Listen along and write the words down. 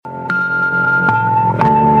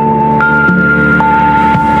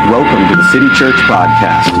City Church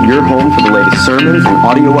Podcast, your home for the latest sermons and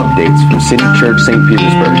audio updates from City Church St.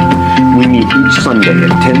 Petersburg. We meet each Sunday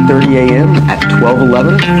at 10:30 a.m. at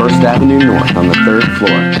 1211 First Avenue North on the 3rd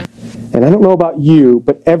floor. And I don't know about you,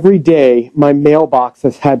 but every day my mailbox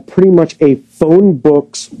has had pretty much a phone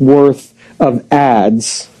book's worth of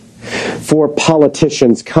ads for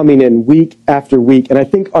politicians coming in week after week. And I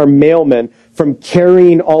think our mailmen, from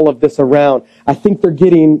carrying all of this around, I think they're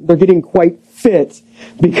getting quite fit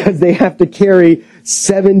because they have to carry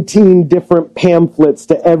 17 different pamphlets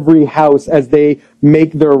to every house as they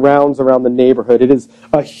make their rounds around the neighborhood. It is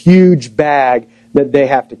a huge bag that they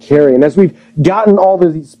have to carry. And as we've gotten all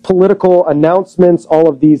of these political announcements, all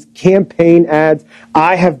of these campaign ads,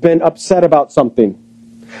 I have been upset about something.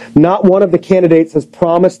 Not one of the candidates has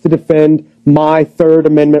promised to defend my Third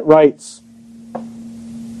Amendment rights.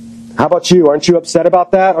 How about you? Aren't you upset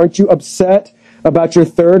about that? Aren't you upset about your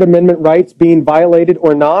Third Amendment rights being violated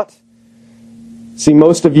or not? See,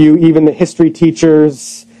 most of you, even the history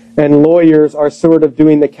teachers and lawyers, are sort of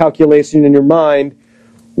doing the calculation in your mind.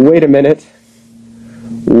 Wait a minute.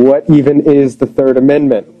 What even is the Third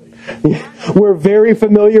Amendment? We're very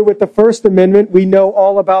familiar with the First Amendment. We know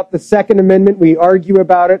all about the Second Amendment. We argue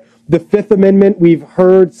about it. The Fifth Amendment we've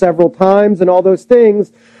heard several times and all those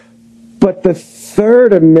things. But the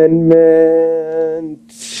Third Amendment...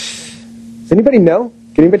 Does anybody know?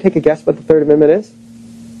 Can anybody take a guess what the Third Amendment is?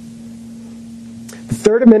 The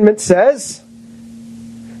Third Amendment says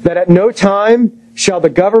that at no time shall the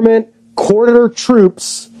government quarter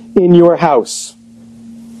troops in your house.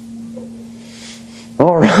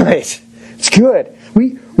 All right. It's good.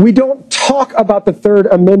 We don't talk about the Third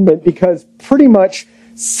Amendment because pretty much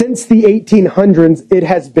since the 1800s it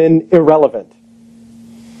has been irrelevant.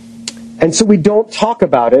 And so we don't talk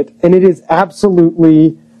about it, and it is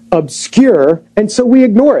absolutely obscure, and so we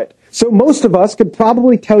ignore it. So most of us could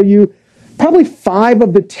probably tell you probably 5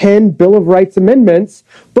 of the 10 Bill of Rights amendments,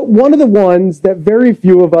 but one of the ones that very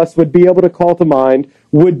few of us would be able to call to mind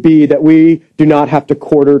would be that we do not have to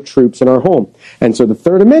quarter troops in our home. And so the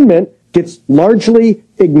Third Amendment gets largely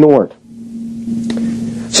ignored.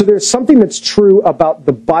 So there's something that's true about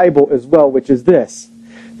the Bible as well, which is this,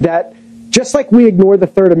 that just like we ignore the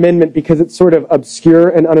Third Amendment because it's sort of obscure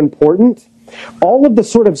and unimportant, all of the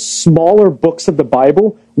sort of smaller books of the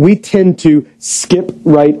Bible, we tend to skip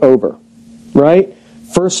right over, right?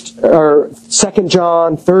 2nd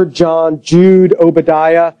John, 3rd John, Jude,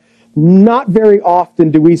 Obadiah. Not very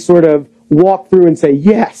often do we sort of walk through and say,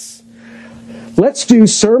 yes, let's do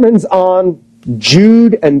sermons on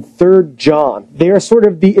Jude and 3rd John. They are sort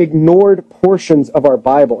of the ignored portions of our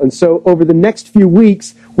Bible. And so over the next few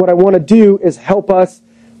weeks, what I want to do is help us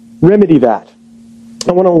remedy that.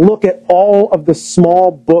 I want to look at all of the small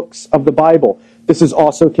books of the Bible. This is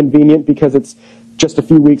also convenient because it's just a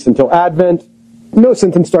few weeks until Advent. No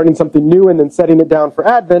sense in starting something new and then setting it down for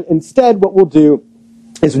Advent. Instead, what we'll do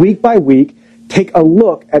is week by week take a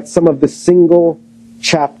look at some of the single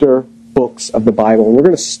chapter books of the Bible. And we're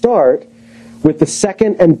going to start with the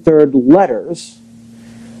 2nd and 3rd letters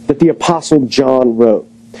that the Apostle John wrote.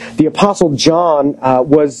 The Apostle John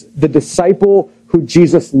was the disciple who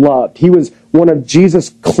Jesus loved. He was one of Jesus'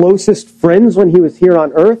 closest friends when he was here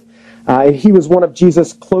on earth. He was one of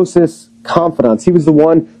Jesus' closest confidants. He was the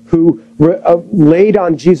one who laid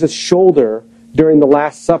on Jesus' shoulder during the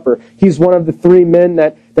Last Supper. He's one of the 3 men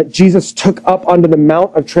that Jesus took up onto the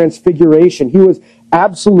Mount of Transfiguration. He was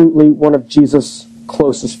absolutely one of Jesus'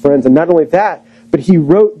 closest friends. And not only that, but he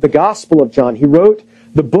wrote the Gospel of John. He wrote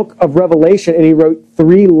the book of Revelation, and he wrote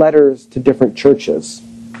 3 letters to different churches.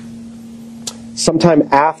 Sometime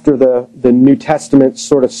after the New Testament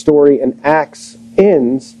sort of story in Acts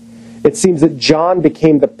ends, it seems that John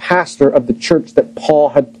became the pastor of the church that Paul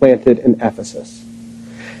had planted in Ephesus.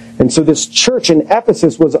 And so this church in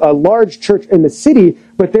Ephesus was a large church in the city,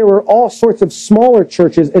 but there were all sorts of smaller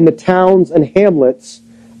churches in the towns and hamlets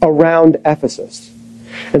around Ephesus.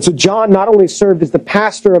 And so John not only served as the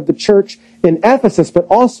pastor of the church in Ephesus, but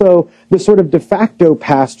also the sort of de facto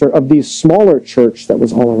pastor of these smaller church that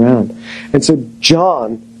was all around. And so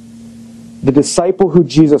John, the disciple who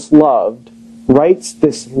Jesus loved, writes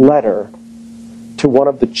this letter to one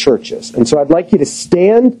of the churches. And so I'd like you to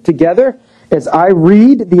stand together as I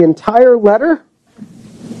read the entire letter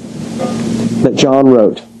that John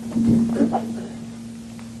wrote.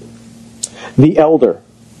 The elder,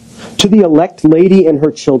 to the elect lady and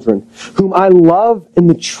her children, whom I love in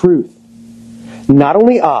the truth, not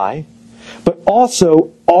only I, but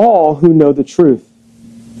also all who know the truth,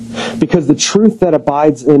 because the truth that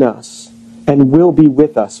abides in us and will be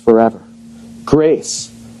with us forever.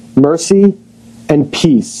 Grace, mercy, and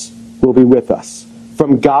peace will be with us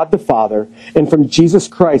from God the Father and from Jesus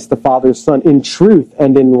Christ, the Father's Son, in truth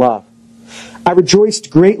and in love. I rejoiced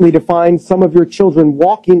greatly to find some of your children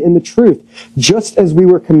walking in the truth, just as we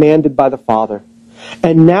were commanded by the Father.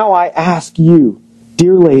 And now I ask you,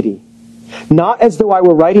 dear lady, not as though I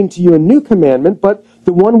were writing to you a new commandment, but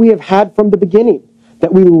the one we have had from the beginning,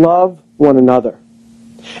 that we love one another.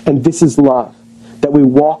 And this is love, that we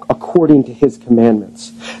walk according to his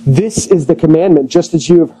commandments. This is the commandment, just as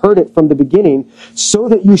you have heard it from the beginning, so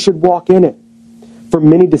that you should walk in it. For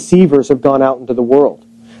many deceivers have gone out into the world,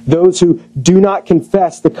 those who do not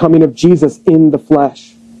confess the coming of Jesus in the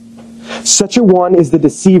flesh. Such a one is the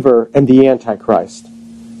deceiver and the Antichrist.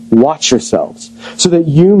 Watch yourselves, so that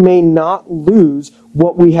you may not lose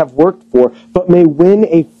what we have worked for, but may win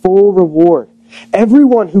a full reward.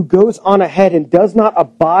 Everyone who goes on ahead and does not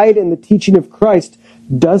abide in the teaching of Christ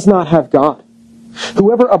does not have God.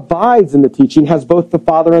 Whoever abides in the teaching has both the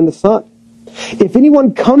Father and the Son. If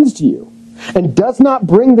anyone comes to you and does not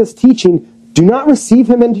bring this teaching, do not receive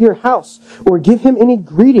him into your house or give him any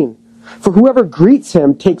greeting, for whoever greets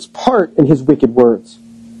him takes part in his wicked words.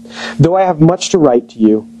 Though I have much to write to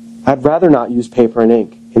you, I'd rather not use paper and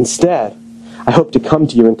ink. Instead, I hope to come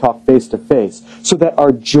to you and talk face to face, so that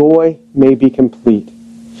our joy may be complete.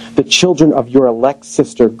 The children of your elect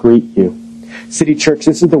sister greet you. City Church,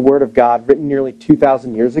 this is the Word of God written nearly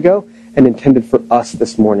 2,000 years ago and intended for us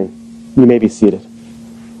this morning. You may be seated.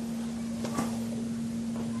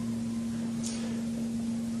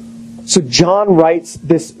 So John writes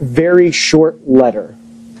this very short letter.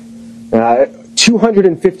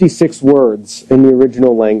 256 words in the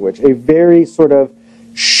original language. A very sort of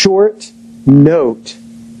short note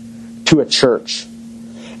to a church.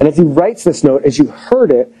 And as he writes this note, as you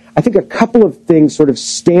heard it, I think a couple of things sort of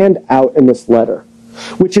stand out in this letter,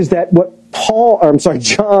 which is that what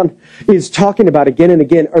John is talking about again and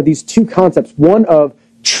again are these two concepts, one of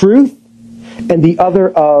truth and the other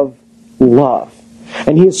of love.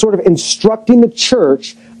 And he is sort of instructing the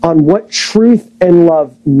church on what truth and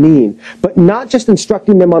love mean. But not just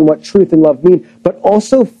instructing them on what truth and love mean, but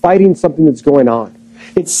also fighting something that's going on.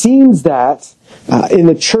 It seems that in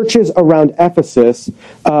the churches around Ephesus,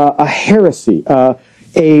 a heresy,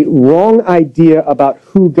 a wrong idea about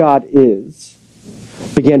who God is,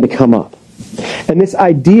 began to come up. And this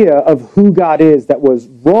idea of who God is that was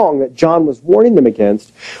wrong, that John was warning them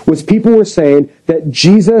against, was people were saying that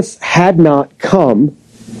Jesus had not come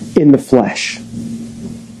in the flesh.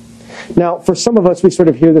 Now, for some of us, we sort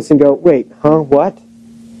of hear this and go, wait, what?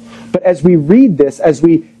 But as we read this, as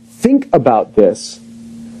we think about this,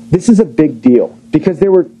 this is a big deal. Because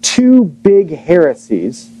there were two big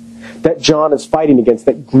heresies that John is fighting against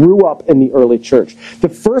that grew up in the early church. The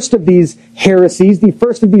first of these heresies, the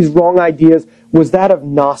first of these wrong ideas, was that of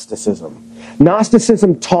Gnosticism.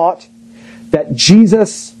 Gnosticism taught that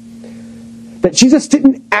Jesus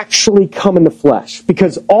didn't actually come in the flesh,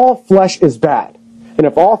 because all flesh is bad. And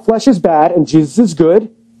if all flesh is bad and Jesus is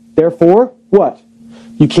good, therefore, what?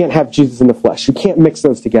 You can't have Jesus in the flesh. You can't mix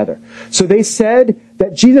those together. So they said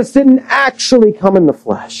that Jesus didn't actually come in the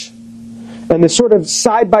flesh. And the sort of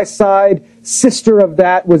side-by-side sister of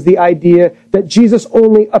that was the idea that Jesus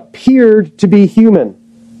only appeared to be human.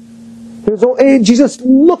 Jesus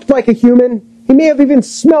looked like a human. He may have even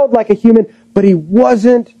smelled like a human, but he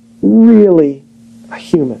wasn't really a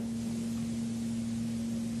human.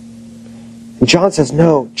 And John says,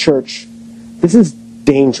 no, church, this is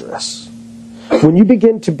dangerous. When you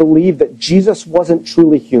begin to believe that Jesus wasn't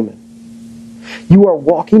truly human, you are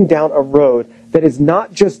walking down a road that is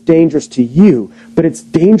not just dangerous to you, but it's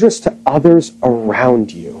dangerous to others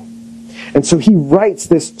around you. And so he writes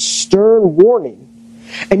this stern warning,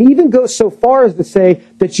 and even goes so far as to say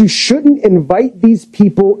that you shouldn't invite these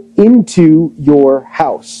people into your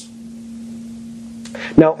house.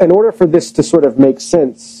 Now, in order for this to sort of make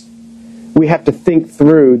sense, we have to think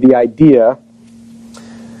through the idea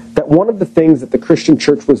that one of the things that the Christian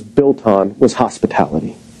church was built on was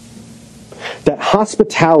hospitality. That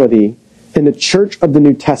hospitality in the church of the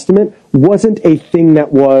New Testament wasn't a thing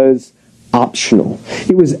that was optional.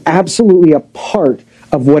 It was absolutely a part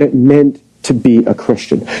of what it meant to be a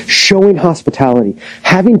Christian. Showing hospitality,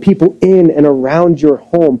 having people in and around your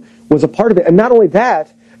home was a part of it. And not only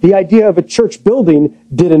that, the idea of a church building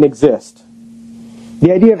didn't exist.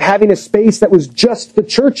 The idea of having a space that was just the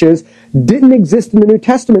churches didn't exist in the New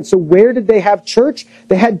Testament. So where did they have church?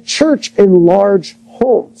 They had church in large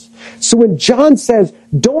homes. So when John says,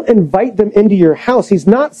 don't invite them into your house, he's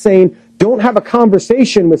not saying, don't have a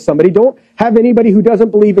conversation with somebody. Don't have anybody who doesn't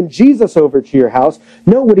believe in Jesus over to your house.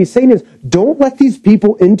 No, what he's saying is, don't let these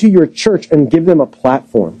people into your church and give them a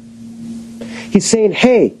platform. He's saying,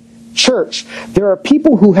 hey, Church, there are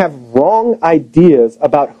people who have wrong ideas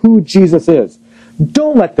about who Jesus is.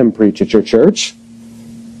 Don't let them preach at your church.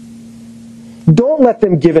 Don't let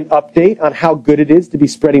them give an update on how good it is to be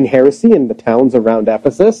spreading heresy in the towns around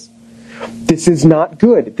Ephesus. This is not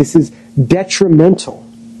good. This is detrimental.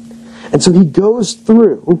 And so he goes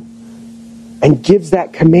through and gives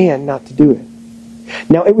that command not to do it.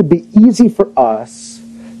 Now, it would be easy for us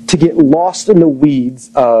to get lost in the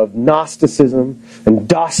weeds of Gnosticism and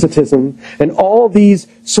Docetism and all these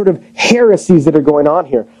sort of heresies that are going on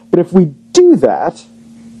here. But if we do that,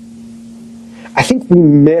 I think we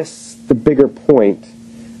miss the bigger point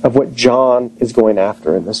of what John is going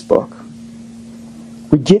after in this book.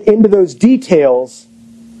 We get into those details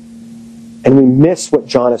and we miss what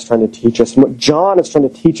John is trying to teach us. And what John is trying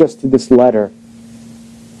to teach us through this letter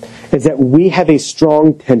is that we have a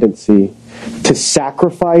strong tendency to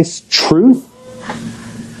sacrifice truth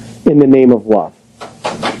in the name of love.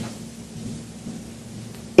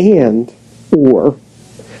 And, or,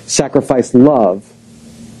 sacrifice love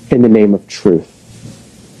in the name of truth.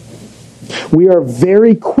 We are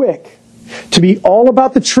very quick to be all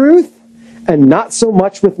about the truth and not so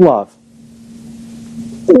much with love.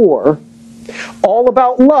 Or, all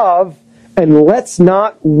about love and let's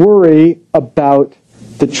not worry about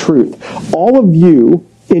the truth. All of you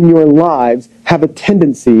in your lives have a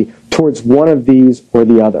tendency towards one of these or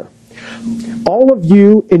the other. All of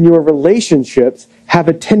you in your relationships have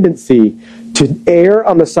a tendency to err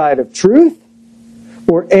on the side of truth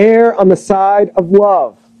or err on the side of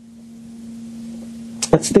love.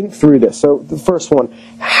 Let's think through this. So the first one,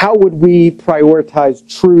 how would we prioritize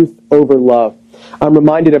truth over love? I'm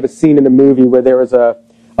reminded of a scene in the movie where there was a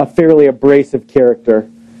fairly abrasive character,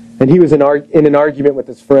 and he was in an argument with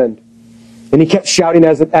his friend. And he kept shouting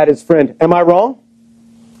at his friend, "Am I wrong?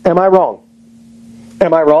 Am I wrong?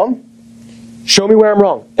 Am I wrong? Show me where I'm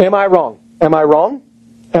wrong. Am I wrong? Am I wrong?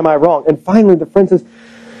 Am I wrong?" And finally the friend says,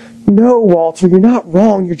 "No, Walter, you're not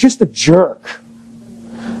wrong. You're just a jerk.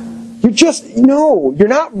 You're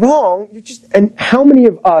not wrong. And how many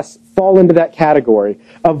of us fall into that category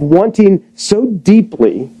of wanting so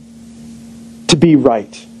deeply to be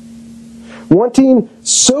right? Wanting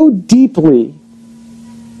so deeply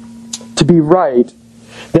to be right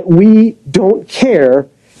that we don't care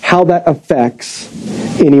how that affects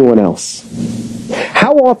anyone else.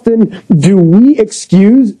 How often do we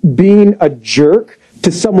excuse being a jerk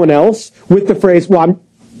to someone else with the phrase, "Well, I'm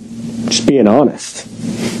just being honest"?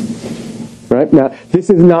 Right? Now, this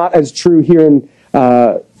is not as true here in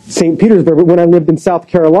St. Petersburg, but when I lived in South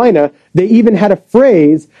Carolina, they even had a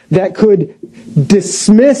phrase that could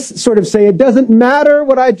dismiss, sort of say, it doesn't matter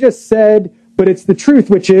what I just said, but it's the truth,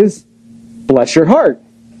 which is, bless your heart.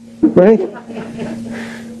 Right?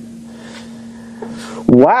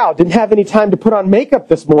 Wow, didn't have any time to put on makeup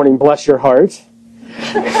this morning, bless your heart.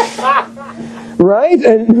 Right?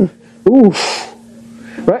 And, oof.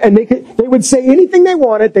 Right? And they would say anything they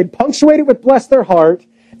wanted, they'd punctuate it with bless their heart,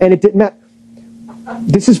 and it didn't matter.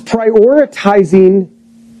 This is prioritizing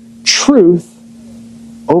truth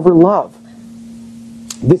over love.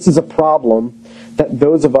 This is a problem that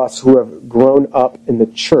those of us who have grown up in the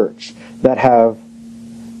church, that have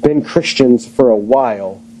been Christians for a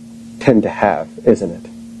while, tend to have, isn't it?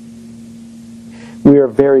 We are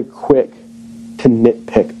very quick to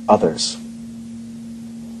nitpick others.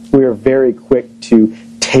 We are very quick to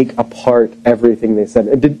take apart everything they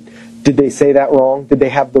said. Did they say that wrong? Did they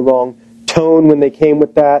have the wrong tone when they came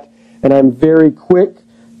with that? And I'm very quick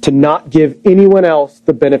to not give anyone else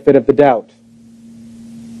the benefit of the doubt.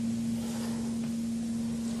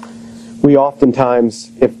 We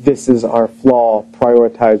oftentimes, if this is our flaw,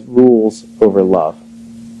 prioritize rules over love.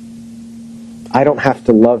 I don't have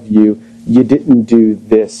to love you. You didn't do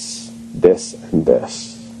this, this, and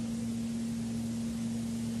this.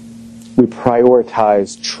 We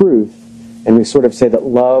prioritize truth, and we sort of say that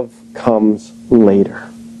love comes later.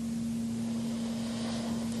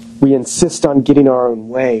 We insist on getting our own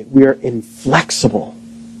way. We are inflexible.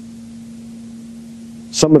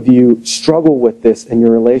 Some of you struggle with this in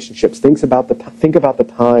your relationships. Think about the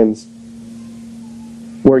times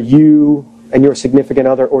where you and your significant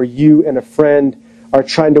other, or you and a friend, are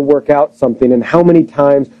trying to work out something, and how many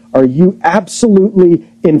times are you absolutely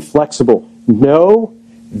inflexible? No,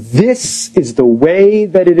 this is the way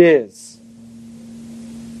that it is.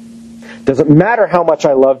 Doesn't matter how much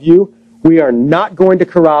I love you, we are not going to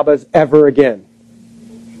Carrabba's ever again.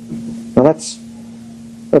 Now that's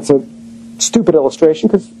a stupid illustration,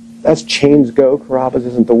 because as chains go, Carrabba's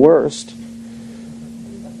isn't the worst.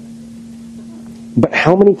 But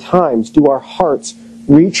how many times do our hearts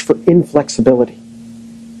reach for inflexibility?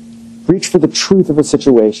 reach for the truth of a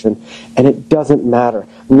situation, and it doesn't matter.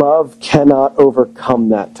 Love cannot overcome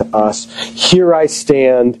that to us. Here I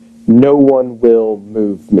stand, no one will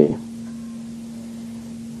move me.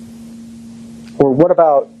 Or what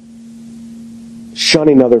about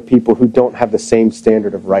shunning other people who don't have the same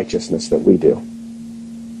standard of righteousness that we do?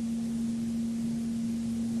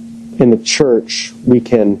 In the church, we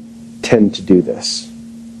can tend to do this.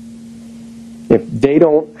 If they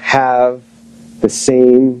don't have the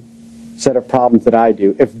same set of problems that I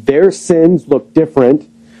do, if their sins look different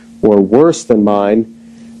or worse than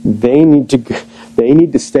mine, they need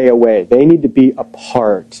to stay away. They need to be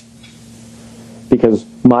apart. Because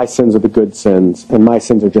my sins are the good sins, and my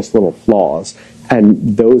sins are just little flaws,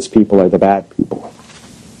 and those people are the bad people.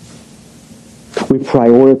 We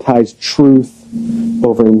prioritize truth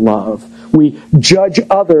over love. We judge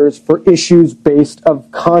others for issues based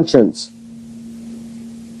of conscience.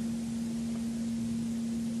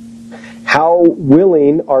 How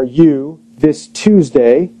willing are you this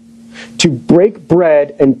Tuesday to break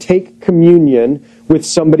bread and take communion with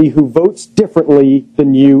somebody who votes differently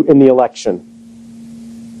than you in the election?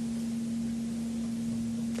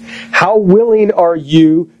 How willing are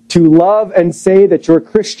you to love and say that your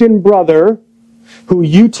Christian brother, who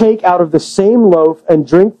you take out of the same loaf and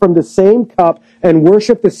drink from the same cup and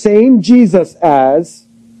worship the same Jesus as,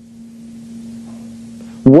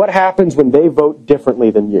 what happens when they vote differently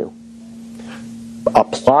than you?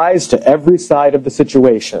 Applies to every side of the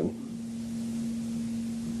situation.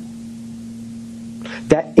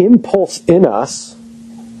 That impulse in us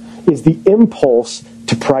is the impulse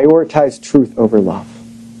to prioritize truth over love.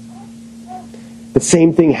 The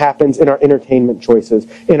same thing happens in our entertainment choices,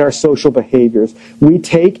 in our social behaviors. We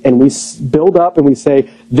take and we build up and we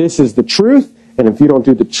say, this is the truth, and if you don't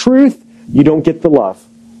do the truth, you don't get the love.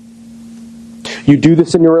 You do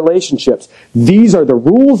this in your relationships. These are the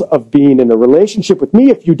rules of being in a relationship with me.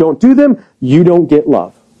 If you don't do them, you don't get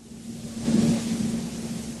love.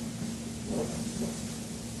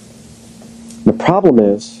 The problem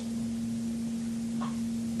is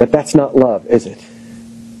that that's not love, is it?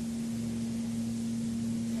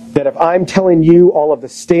 That if I'm telling you all of the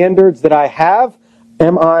standards that I have,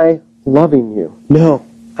 am I loving you? No,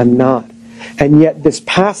 I'm not. And yet this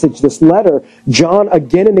passage, this letter, John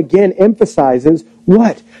again and again emphasizes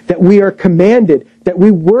what? That we are commanded, that we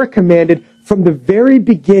were commanded from the very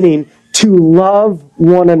beginning to love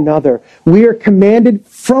one another. We are commanded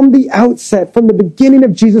from the outset, from the beginning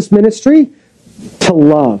of Jesus' ministry, to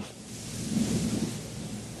love.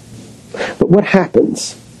 But what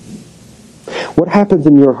happens? What happens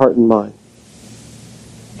in your heart and mind?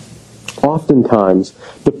 Oftentimes,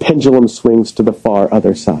 the pendulum swings to the far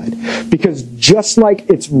other side. Because just like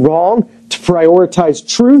it's wrong to prioritize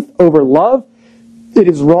truth over love, it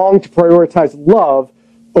is wrong to prioritize love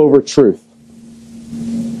over truth.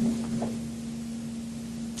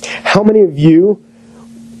 How many of you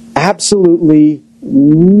absolutely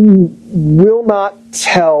will not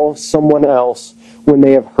tell someone else when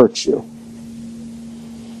they have hurt you?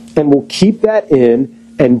 And will keep that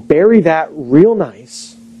in and bury that real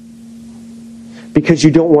nice because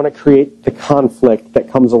you don't want to create the conflict that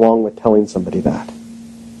comes along with telling somebody that.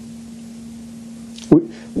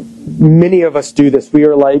 Many of us do this. We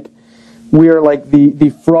are like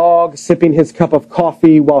the frog sipping his cup of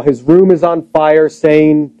coffee while his room is on fire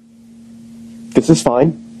saying, this is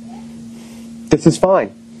fine. This is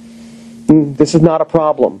fine. This is not a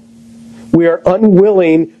problem. We are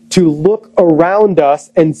unwilling to look around us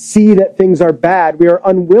and see that things are bad. We are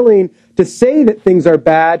unwilling to say that things are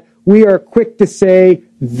bad. We are quick to say,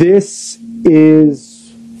 this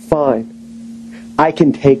is fine. I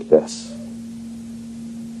can take this.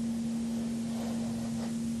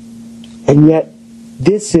 And yet,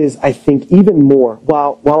 this is, I think, even more,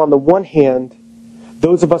 while on the one hand,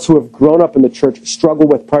 those of us who have grown up in the church struggle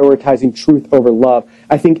with prioritizing truth over love.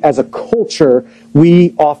 I think as a culture,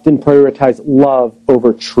 we often prioritize love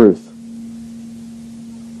over truth.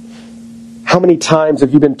 How many times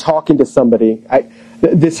have you been talking to somebody?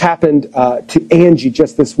 This happened to Angie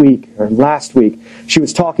just this week, or last week. She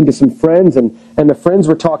was talking to some friends, and the friends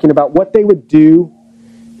were talking about what they would do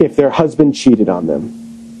if their husband cheated on them.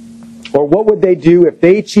 Or what would they do if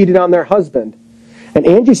they cheated on their husband? And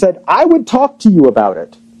Angie said, I would talk to you about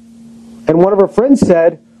it. And one of her friends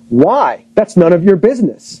said, why? That's none of your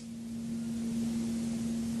business.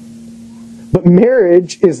 But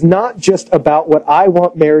marriage is not just about what I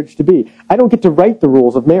want marriage to be. I don't get to write the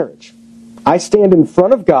rules of marriage. I stand in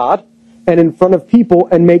front of God and in front of people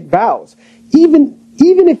and make vows. Even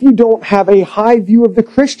if you don't have a high view of the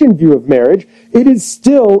Christian view of marriage, it is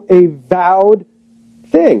still a vowed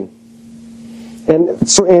thing. And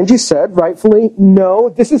so Angie said, rightfully, no,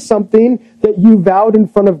 this is something that you vowed in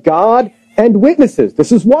front of God and witnesses.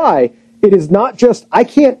 This is why it is not just, I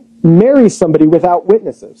can't marry somebody without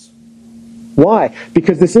witnesses. Why?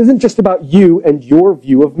 Because this isn't just about you and your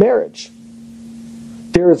view of marriage.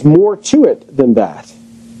 There is more to it than that.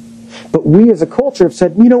 But we as a culture have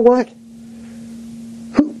said, you know what?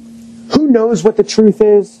 Who knows what the truth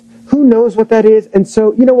is? Who knows what that is? And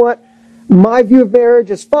so, you know what? My view of marriage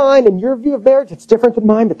is fine, and your view of marriage, it's different than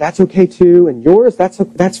mine, but that's okay too. And yours, that's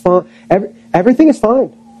fine. Everything is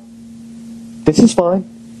fine. This is fine.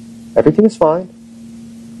 Everything is fine.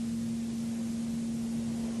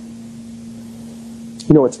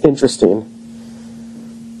 You know what's interesting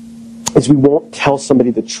is we won't tell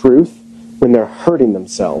somebody the truth when they're hurting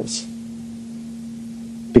themselves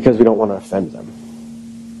because we don't want to offend them.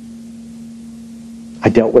 I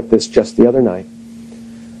dealt with this just the other night.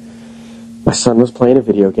 My son was playing a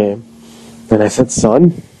video game, and I said,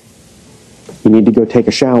 son, you need to go take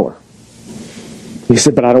a shower. He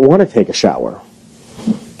said, but I don't want to take a shower.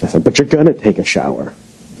 I said, but you're going to take a shower.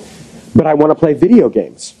 But I want to play video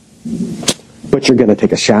games. But you're going to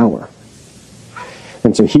take a shower.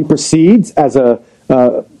 And so he proceeds as a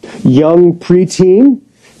young preteen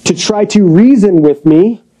to try to reason with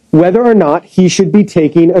me whether or not he should be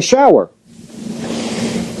taking a shower.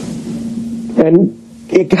 And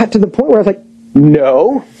it got to the point where I was like,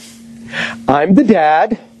 no, I'm the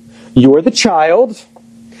dad, you're the child,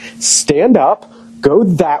 stand up, go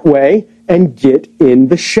that way, and get in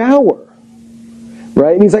the shower.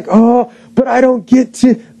 Right? And he's like, oh, but I don't get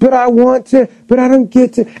to, but I want to, but I don't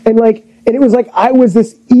get to. And it was like I was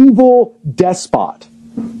this evil despot.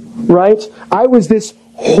 Right? I was this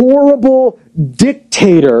horrible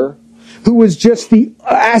dictator who was just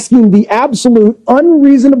asking the absolute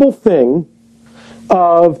unreasonable thing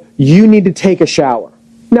of, you need to take a shower.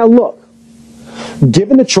 Now look,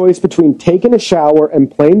 given the choice between taking a shower and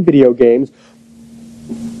playing video games,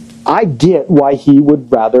 I get why he would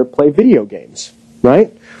rather play video games,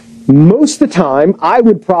 right? Most of the time, I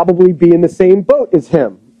would probably be in the same boat as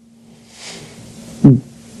him.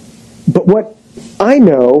 But what I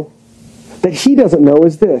know that he doesn't know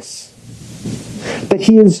is this, that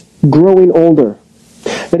he is growing older,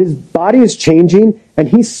 that his body is changing, and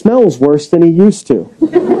he smells worse than he used to.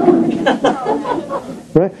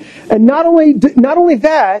 Right? And not only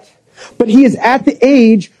that, but he is at the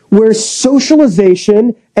age where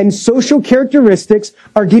socialization and social characteristics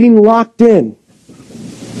are getting locked in.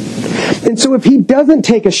 And so if he doesn't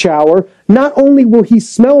take a shower, not only will he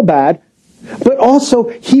smell bad, but also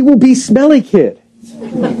he will be smelly kid.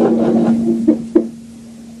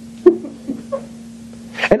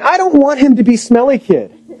 And I don't want him to be smelly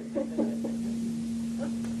kid.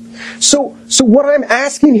 So what I'm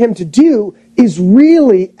asking him to do is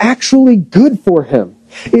really actually good for him,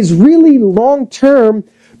 is really long-term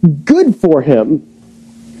good for him,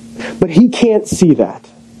 but he can't see that.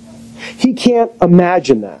 He can't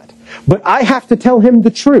imagine that. But I have to tell him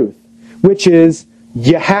the truth, which is,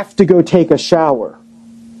 you have to go take a shower.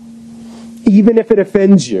 Even if it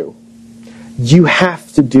offends you, you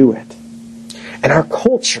have to do it. And our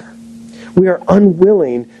culture, we are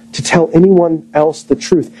unwilling to tell anyone else the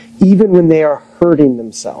truth, even when they are hurting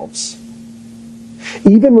themselves.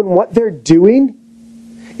 Even when what they're doing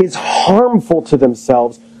is harmful to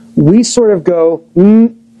themselves, we sort of go,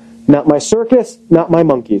 not my circus, not my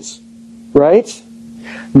monkeys. Right?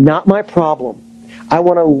 Not my problem. I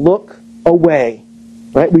want to look away.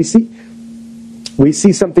 Right? We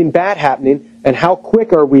see something bad happening, and how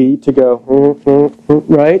quick are we to go,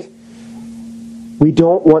 right? We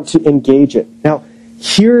don't want to engage it. Now,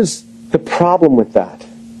 here's the problem with that.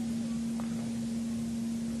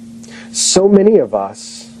 So many of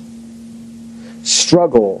us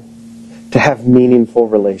struggle to have meaningful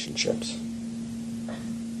relationships.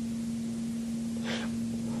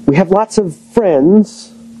 We have lots of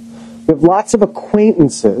friends, we have lots of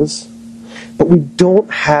acquaintances, but we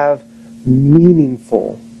don't have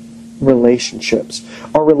meaningful relationships.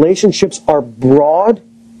 Our relationships are broad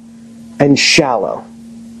and shallow.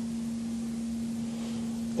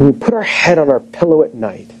 And we put our head on our pillow at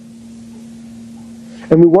night.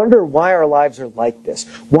 And we wonder why our lives are like this.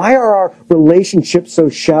 Why are our relationships so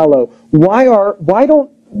shallow? Why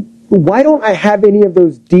don't I have any of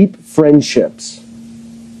those deep friendships?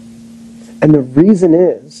 And the reason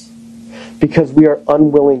is because we are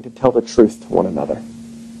unwilling to tell the truth to one another.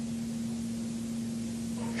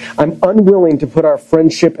 I'm unwilling to put our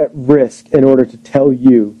friendship at risk in order to tell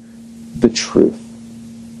you the truth.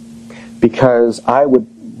 Because I would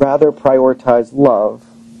rather prioritize love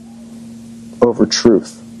over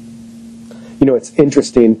truth. You know, it's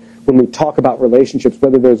interesting. when we talk about relationships,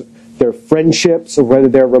 whether they're friendships or whether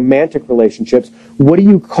they're romantic relationships, what do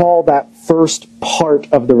you call that first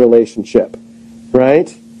part of the relationship,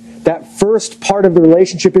 right? That first part of the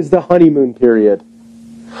relationship is the honeymoon period.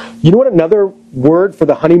 You know what another word for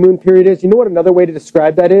the honeymoon period is? You know what another way to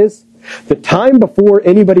describe that is? The time before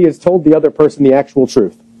anybody has told the other person the actual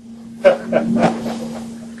truth.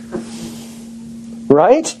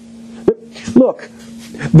 Right? Look,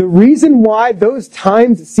 the reason why those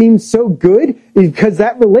times seem so good is because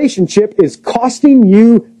that relationship is costing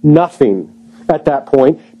you nothing at that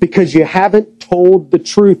point because you haven't told the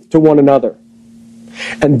truth to one another.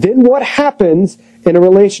 And then what happens in a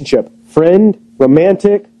relationship, friend,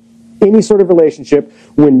 romantic, any sort of relationship,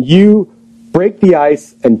 when you break the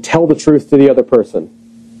ice and tell the truth to the other person?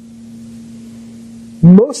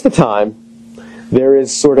 Most of the time, there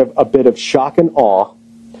is sort of a bit of shock and awe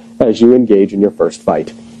as you engage in your first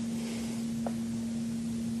fight.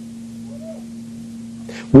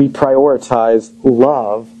 We prioritize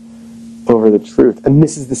love over the truth. And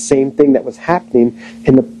this is the same thing that was happening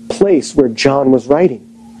in the place where John was writing.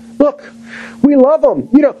 Look, we love them.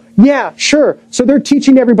 Yeah, sure. So they're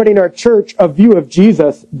teaching everybody in our church a view of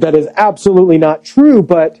Jesus that is absolutely not true,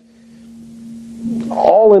 but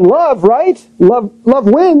all in love, right? Love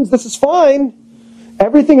wins. This is fine.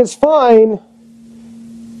 Everything is fine.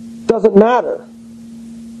 Doesn't matter.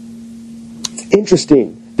 It's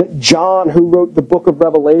interesting that John, who wrote the book of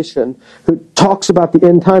Revelation, who talks about the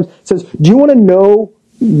end times, says, do you want to know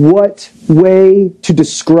what way to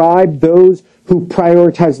describe those who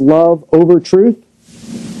prioritize love over truth?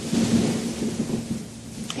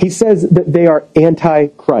 He says that they are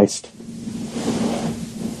anti-Christ.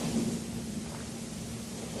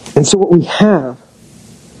 And so what we have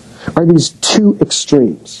are these two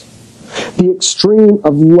extremes. The extreme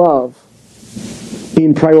of love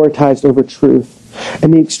being prioritized over truth,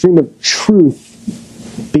 and the extreme of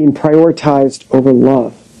truth being prioritized over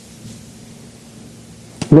love.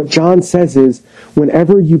 What John says is,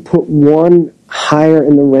 whenever you put one higher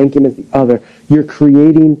in the ranking of the other, you're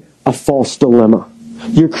creating a false dilemma.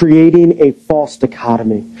 You're creating a false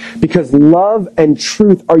dichotomy. Because love and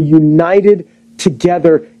truth are united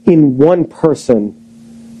together in one person.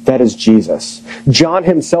 That is Jesus. John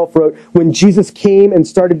himself wrote, when Jesus came and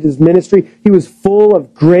started his ministry, he was full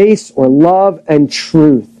of grace or love and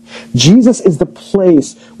truth. Jesus is the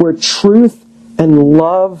place where truth and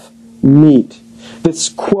love meet. This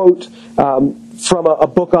quote from a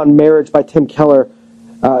book on marriage by Tim Keller,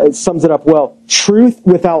 it sums it up well. Truth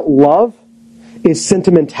without love is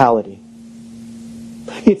sentimentality.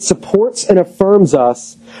 It supports and affirms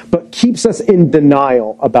us, but keeps us in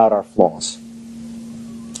denial about our flaws.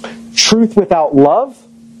 Truth without love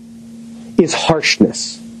is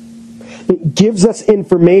harshness. It gives us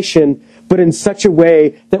information, but in such a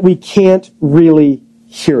way that we can't really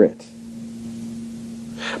hear it.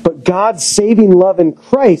 But God's saving love in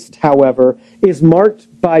Christ, however, is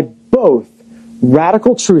marked by both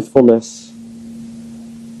radical truthfulness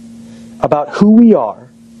about who we are,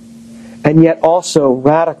 and yet also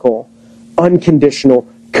radical, unconditional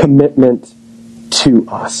commitment to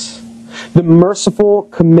us. The merciful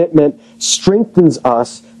commitment strengthens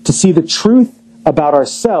us to see the truth about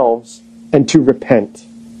ourselves and to repent.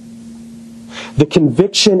 The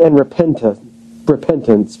conviction and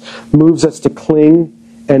repentance moves us to cling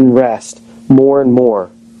and rest more and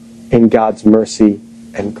more in God's mercy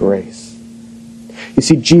and grace. You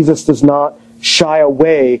see, Jesus does not shy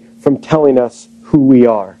away from telling us who we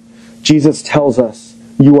are. Jesus tells us,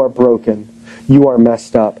 you are broken, you are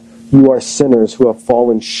messed up, you are sinners who have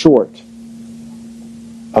fallen short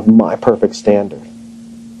of my perfect standard.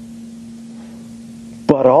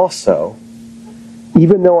 But also,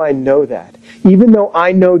 even though I know that, even though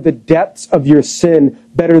I know the depths of your sin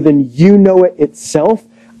better than you know it itself,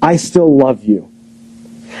 I still love you.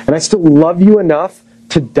 And I still love you enough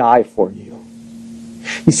to die for you.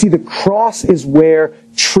 You see, the cross is where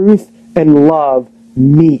truth and love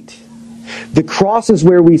meet. The cross is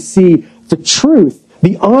where we see the truth,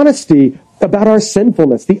 the honesty about our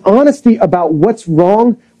sinfulness, the honesty about what's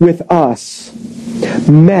wrong with us,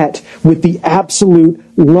 met with the absolute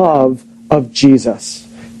love of Jesus,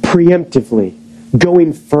 preemptively,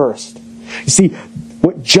 going first. You see,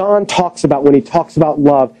 what John talks about when he talks about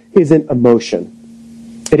love isn't emotion.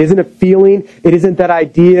 It isn't a feeling. It isn't that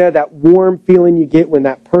idea, that warm feeling you get when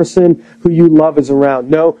that person who you love is around.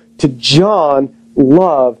 No, to John,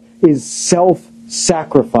 love is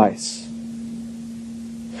self-sacrifice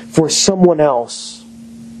for someone else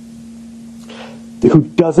who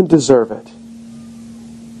doesn't deserve it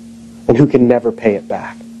and who can never pay it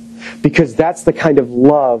back. Because that's the kind of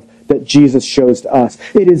love that Jesus shows to us.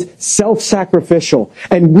 It is self-sacrificial,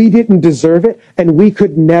 and we didn't deserve it, and we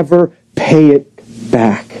could never pay it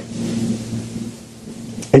back.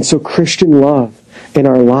 And so Christian love in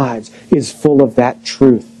our lives is full of that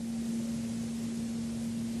truth.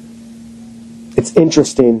 It's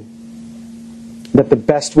interesting that the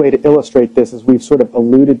best way to illustrate this, as we've sort of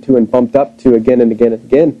alluded to and bumped up to again and again and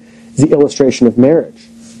again, is the illustration of marriage.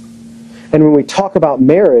 And when we talk about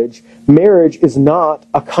marriage, marriage is not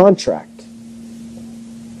a contract.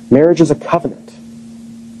 Marriage is a covenant.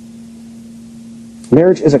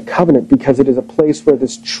 Marriage is a covenant because it is a place where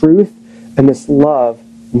this truth and this love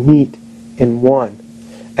meet in one.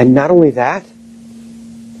 And not only that,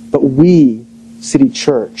 but we, City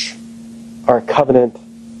Church, are a covenant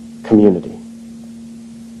community.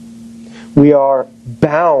 We are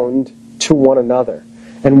bound to one another.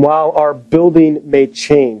 And while our building may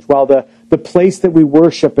change, while the place that we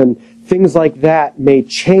worship and things like that may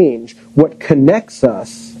change, what connects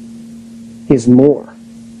us is more.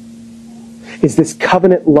 Is this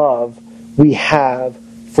covenant love we have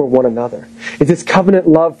for one another. Is this covenant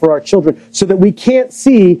love for our children, so that we can't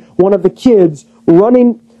see one of the kids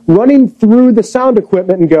running through the sound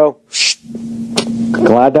equipment and go, "Shh,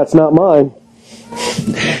 glad that's not mine.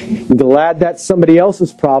 Glad that's somebody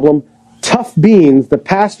else's problem. Tough beans, the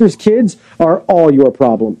pastor's kids are all your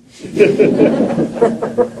problem."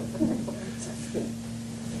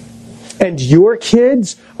 And your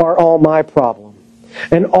kids are all my problem.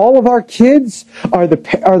 And all of our kids are the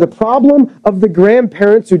problem of the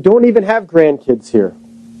grandparents who don't even have grandkids here.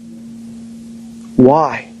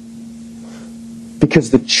 Why?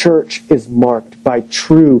 Because the church is marked by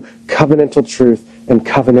true covenantal truth and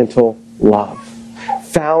covenantal love,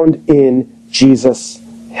 found in Jesus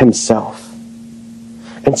himself.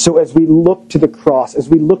 And so as we look to the cross,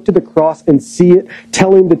 and see it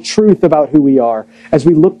telling the truth about who we are, as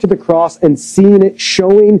we look to the cross and seeing it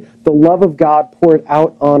showing the love of God poured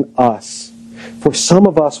out on us, for some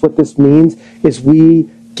of us what this means is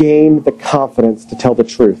we gain the confidence to tell the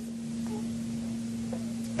truth.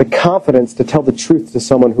 The confidence to tell the truth to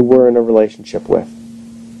someone who we're in a relationship with.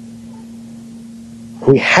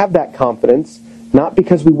 We have that confidence not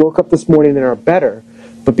because we woke up this morning and are better,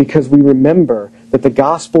 but because we remember that the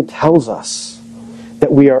gospel tells us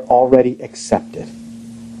that we are already accepted.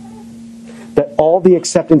 That all the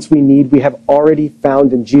acceptance we need, we have already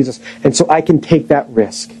found in Jesus. And so I can take that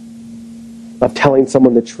risk of telling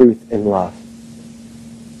someone the truth in love.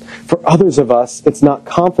 For others of us, it's not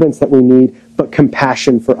confidence that we need, but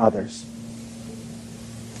compassion for others.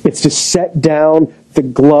 It's to set down the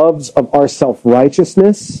gloves of our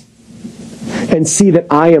self-righteousness and see that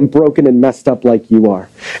I am broken and messed up like you are.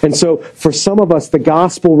 And so for some of us, the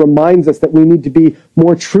gospel reminds us that we need to be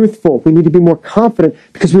more truthful. We need to be more confident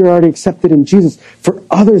because we are already accepted in Jesus. For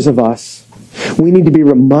others of us, we need to be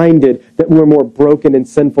reminded that we're more broken and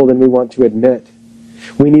sinful than we want to admit.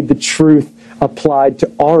 We need the truth applied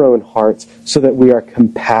to our own hearts so that we are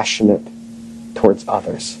compassionate towards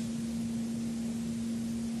others.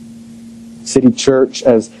 City Church,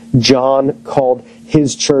 as John called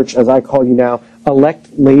his church, as I call you now, elect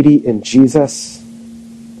lady in Jesus.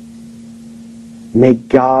 May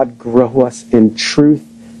God grow us in truth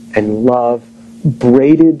and love,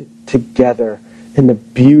 braided together in the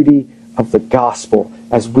beauty of the gospel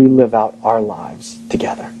as we live out our lives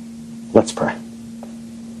together. Let's pray.